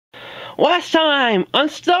Last time on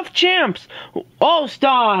Stuffed Champs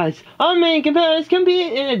All-Stars, our main competitors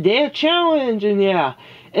compete in a day of challenge, and yeah,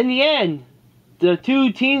 in the end, the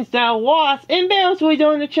two teams that lost embarrassingly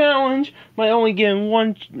during the challenge by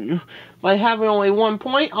having only 1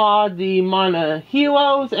 point are the Mana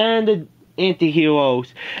Heroes and the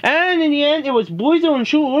Anti-Heroes. And in the end, it was Boizo and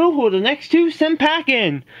Shuru who were the next two sent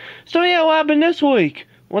packing. So yeah, what happened this week?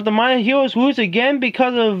 Well, the Mana Heroes lose again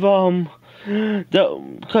because of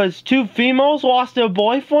because two females lost their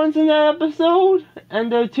boyfriends in that episode,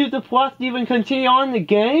 and the two depressed even continue on the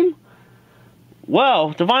game.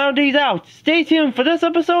 Well, the final D's out. Stay tuned for this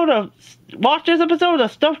episode watch this episode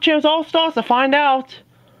of Stuffed Champs All-Stars to find out.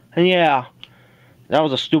 And yeah, that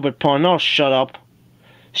was a stupid pun. Oh, shut up.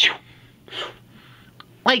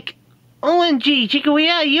 Like, OMG,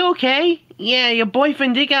 Chicoria, are you okay? Yeah, your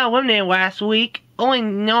boyfriend did get eliminated last week. Oh,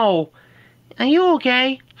 no. Are you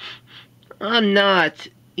okay? I'm not.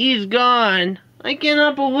 He's gone. I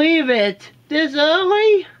cannot believe it. This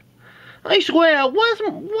early? I swear, what is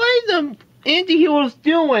the Anti-Heroes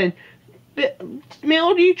doing?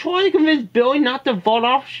 Mel, do you try to convince Billy not to vote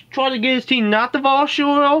off, try to get his team not to vote off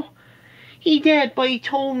Shuro? He did, but he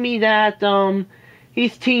told me that,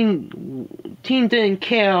 his team didn't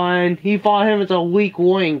care, and he thought him as a weak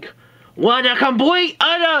link. What a complete,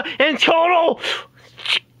 utter, and total...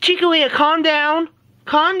 Chicoria, calm down.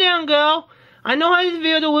 Calm down, girl. I know how you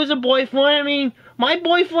feel to lose a boyfriend. I mean, my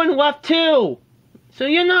boyfriend left too. So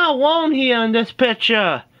you're not alone here in this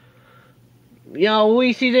picture. You know, at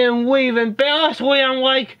least he didn't leave embarrassingly. I'm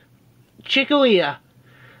like, Chicoria,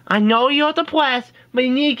 I know you're depressed, but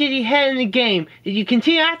you need to get your head in the game. If you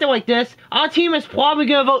continue acting like this, our team is probably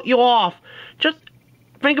going to vote you off. Just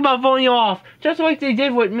think about voting you off. Just like they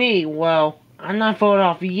did with me. Well, I'm not voted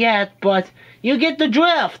off yet, but you get the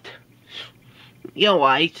drift. You're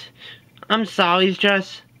right. I'm sorry,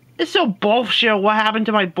 it's so bullshit what happened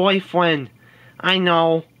to my boyfriend. I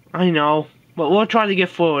know, but we'll try to get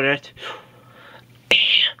through it.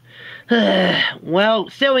 Well,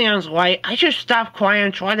 Cillian's right. I should stop crying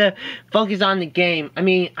and try to focus on the game. I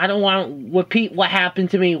mean, I don't want to repeat what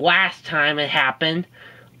happened to me last time it happened.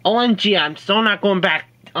 OMG, I'm still not going back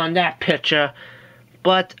on that picture.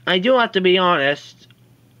 But I do have to be honest.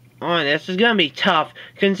 It's gonna be tough,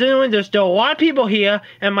 considering there's still a lot of people here,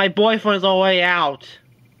 and my boyfriend's already out.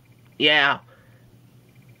 Yeah.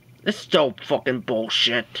 It's still fucking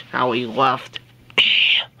bullshit, how he left.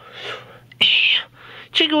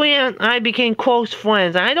 Chicoria and I became close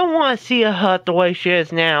friends, and I don't want to see her hurt the way she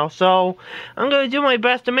is now, so I'm gonna do my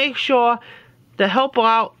best to make sure to help her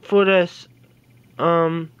out for this,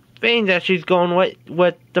 thing that she's going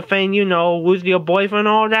with the thing, you know, losing your boyfriend and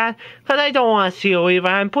all that, because I don't want to see her leave.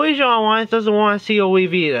 I'm pretty sure Alliance doesn't want to see her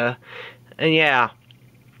leave either. And yeah,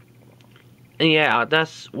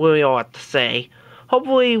 that's really all I have to say.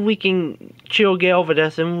 Hopefully she'll get over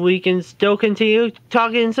this, and we can still continue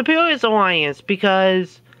talking Superior's Alliance,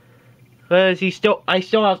 because I still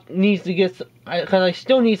need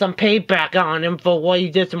some payback on him for what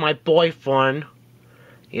he did to my boyfriend.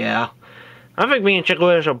 Yeah. I think me and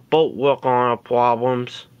Chicoria should both work on our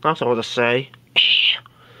problems. That's all to say.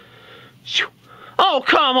 Oh,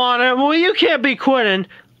 come on, Emily, you can't be quitting.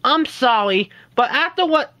 I'm sorry, but after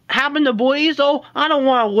what happened to Boizo, I don't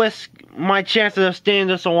want to risk my chances of staying in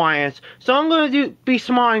this alliance. So I'm going to be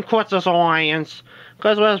smart and quit this alliance.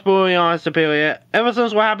 Because let's be honest, Superior, ever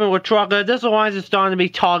since what happened with Trucker, this alliance is starting to be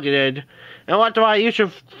targeted. And what's right, you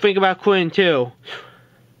should think about quitting too.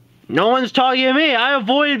 No one's targeting me. I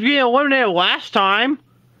avoided being eliminated last time.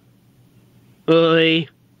 Really?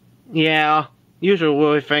 Yeah. You should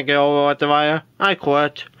really think it over, Watavaya. I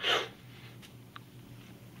quit.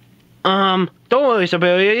 Don't worry,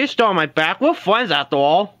 Superior. You're still on my back. We're friends after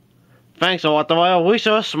all. Thanks, Watavaya. We're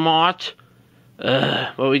so smart.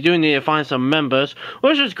 But we do need to find some members,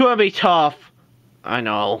 which is gonna be tough. I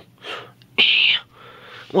know.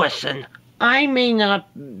 Listen, I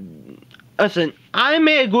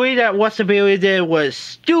may agree that what Superior did was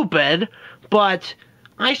stupid, but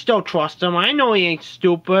I still trust him. I know he ain't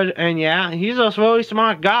stupid, and yeah, he's a really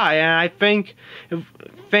smart guy, and I think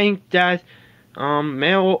that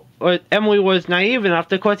Emily was naive enough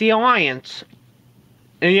to quit the alliance.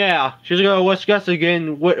 And yeah, she's gonna risk us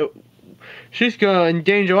again. She's gonna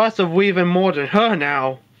endanger us of leaving more than her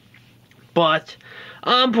now. But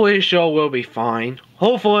I'm pretty sure we'll be fine.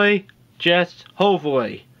 Hopefully, just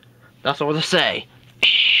hopefully. That's all to say.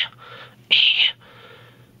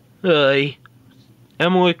 Hey,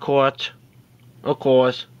 Emily quit. Of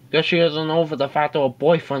course. Guess she doesn't know for the fact that her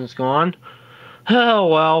boyfriend's gone. Oh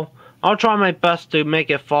well. I'll try my best to make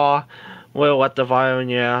it far. We'll let the violin,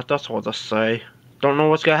 yeah, that's all to say. Don't know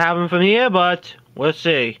what's gonna happen from here, but we'll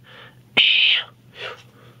see.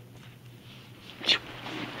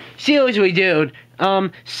 Seriously, dude.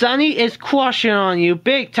 Sunny is crushing on you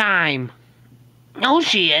big time. No,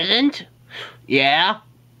 she isn't. Yeah?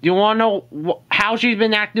 You wanna know how she's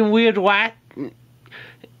been acting weird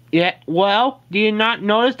Yeah, well, do you not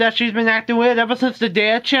notice that she's been acting weird ever since the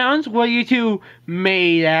dare challenge where you two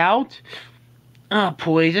made out? Oh,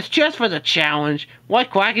 please, it's just for the challenge. Why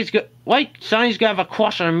Sunny's gonna have a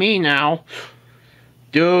crush on me now?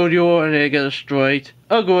 Dude, you're an nigga straight.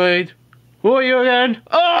 Agreed. Who are you again?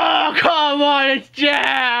 Oh, come on, it's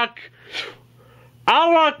Jack! I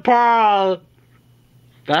want Pearl!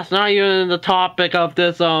 That's not even the topic of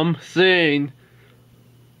this, scene.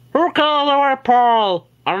 Who cares about Pearl?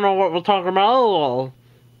 I don't know what we're talking about at all.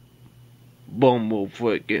 Bumble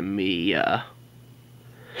freaking me, yeah.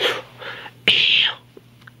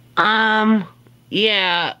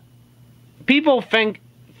 People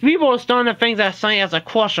are starting to think that Sunny has a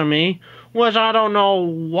crush on me, which I don't know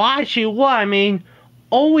why she would. I mean,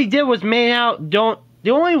 all we did was make out.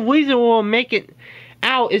 The only reason we'll make it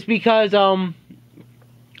out is because, of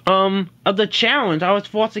the challenge. I was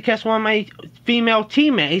forced to kiss one of my female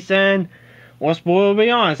teammates, and let's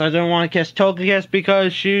be honest, I didn't want to kiss Togekiss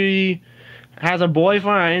because she has a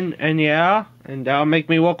boyfriend, and yeah, and that'll make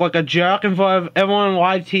me look like a jerk in front of everyone on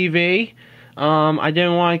live TV. I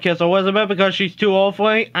didn't want to kiss Elizabeth because she's too old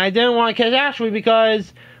for it. I didn't want to kiss Ashley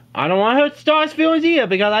because I don't want to hurt Star's feelings either,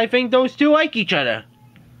 because I think those two like each other.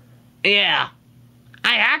 Yeah.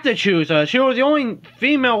 I had to choose her. She was the only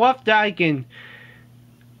female left that I can...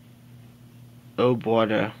 Oh,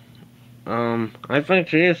 brother. I think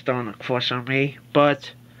she is starting to crush on me,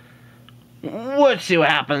 but... let's see what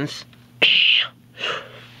happens.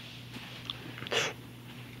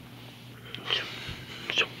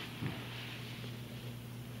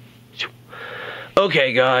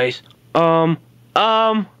 Okay, guys.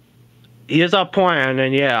 Here's our plan,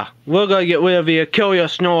 and yeah, we're gonna get rid of the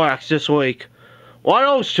Achilles Snorlax this week. Why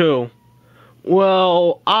those two?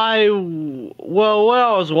 Well, when I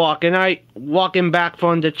was walking back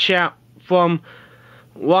from the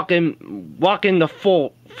walking the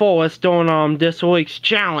forest on this week's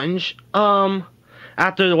challenge.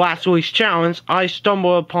 After the last week's challenge, I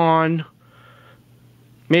stumbled upon.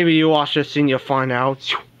 Maybe you all should have seen, you'll find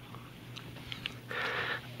out.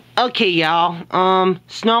 Okay, y'all.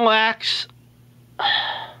 Snorlax.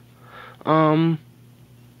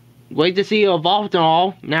 Wait to see you evolved and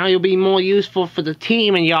all. Now you'll be more useful for the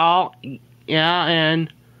team and y'all. Yeah,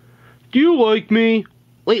 and... Do you like me?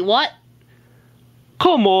 Wait, what?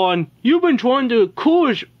 Come on. You've been trying to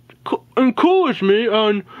encourage me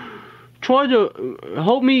and try to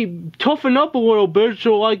help me toughen up a little bit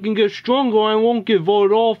so I can get stronger and I won't get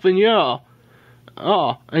voted off, and yeah.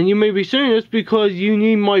 And you may be saying this because you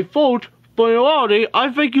need my vote, but in reality,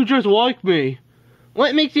 I think you just like me.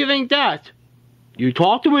 What makes you think that? You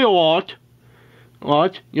talk to me a lot.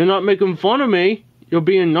 What? You're not making fun of me. You're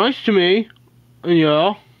being nice to me. And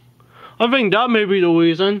yeah. I think that may be the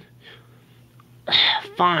reason.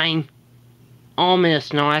 Fine. Oh, Miss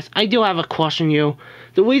Snorlax, I do have a question on you.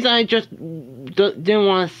 The reason I just didn't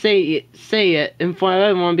want to say it in front of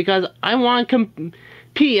everyone because I want to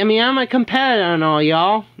compete. I mean, I'm a competitor and all,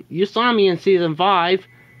 y'all. You saw me in Season 5.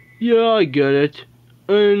 Yeah, I get it.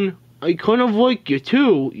 And I kind of like you,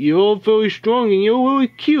 too. You're very strong and you're really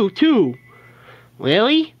cute, too.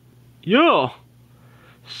 Really? Yeah.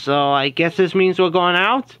 So, I guess this means we're going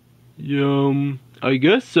out? Yeah, I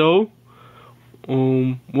guess so.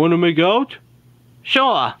 Wanna make out?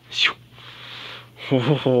 Sure.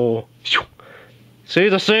 See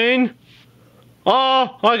the scene?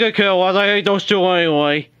 Oh, I get killed as I hate those two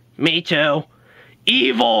anyway. Me too.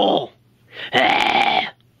 Evil!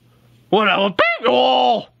 Whatever, big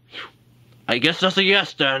ol'! I guess that's a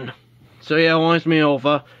yes then. So yeah, once me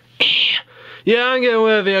over. Yeah, I'm getting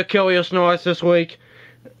rid of the Achilles Snorlax this week.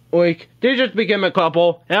 They just became a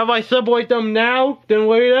couple. And if I separate them now, then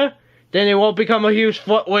later, then they won't become a huge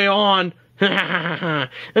foot later on. And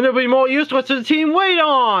they'll be more useless to the team later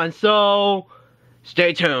on. So,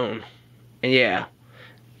 stay tuned. And yeah.